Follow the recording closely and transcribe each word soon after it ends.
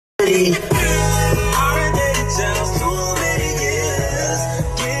Niggas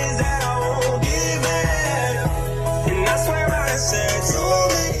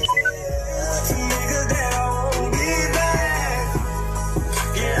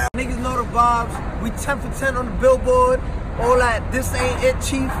know the vibes. We 10 for 10 on the billboard. All that this ain't it,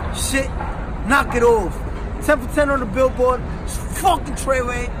 chief shit. Knock it off. 10 for 10 on the billboard. It's fucking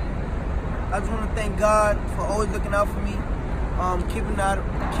Treyway. I just want to thank God for always looking out for me, keeping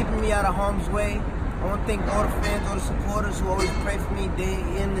me out of harm's way. I want to thank all the fans, all the supporters who always pray for me day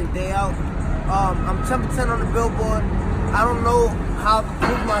in and day out. I'm 10 for 10 on the billboard. I don't know how to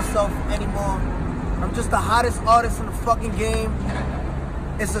prove myself anymore. I'm just the hottest artist in the fucking game.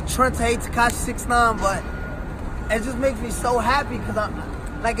 It's a trend to hate Tekashi 6ix9ine, but it just makes me so happy because I'm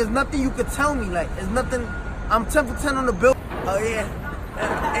like, there's nothing you could tell me. Like, there's nothing. I'm 10 for 10 on the bill. Oh yeah.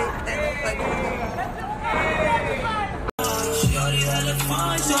 Shorty hella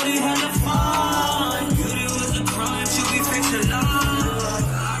fine, shorty hella fine. Beauty was a crime, she be fictionalized. I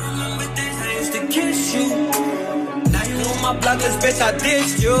remember days I used to kiss you. Now you on my block, bitch, I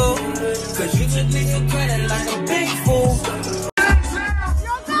ditched you. Cause you took me for credit like a big fool.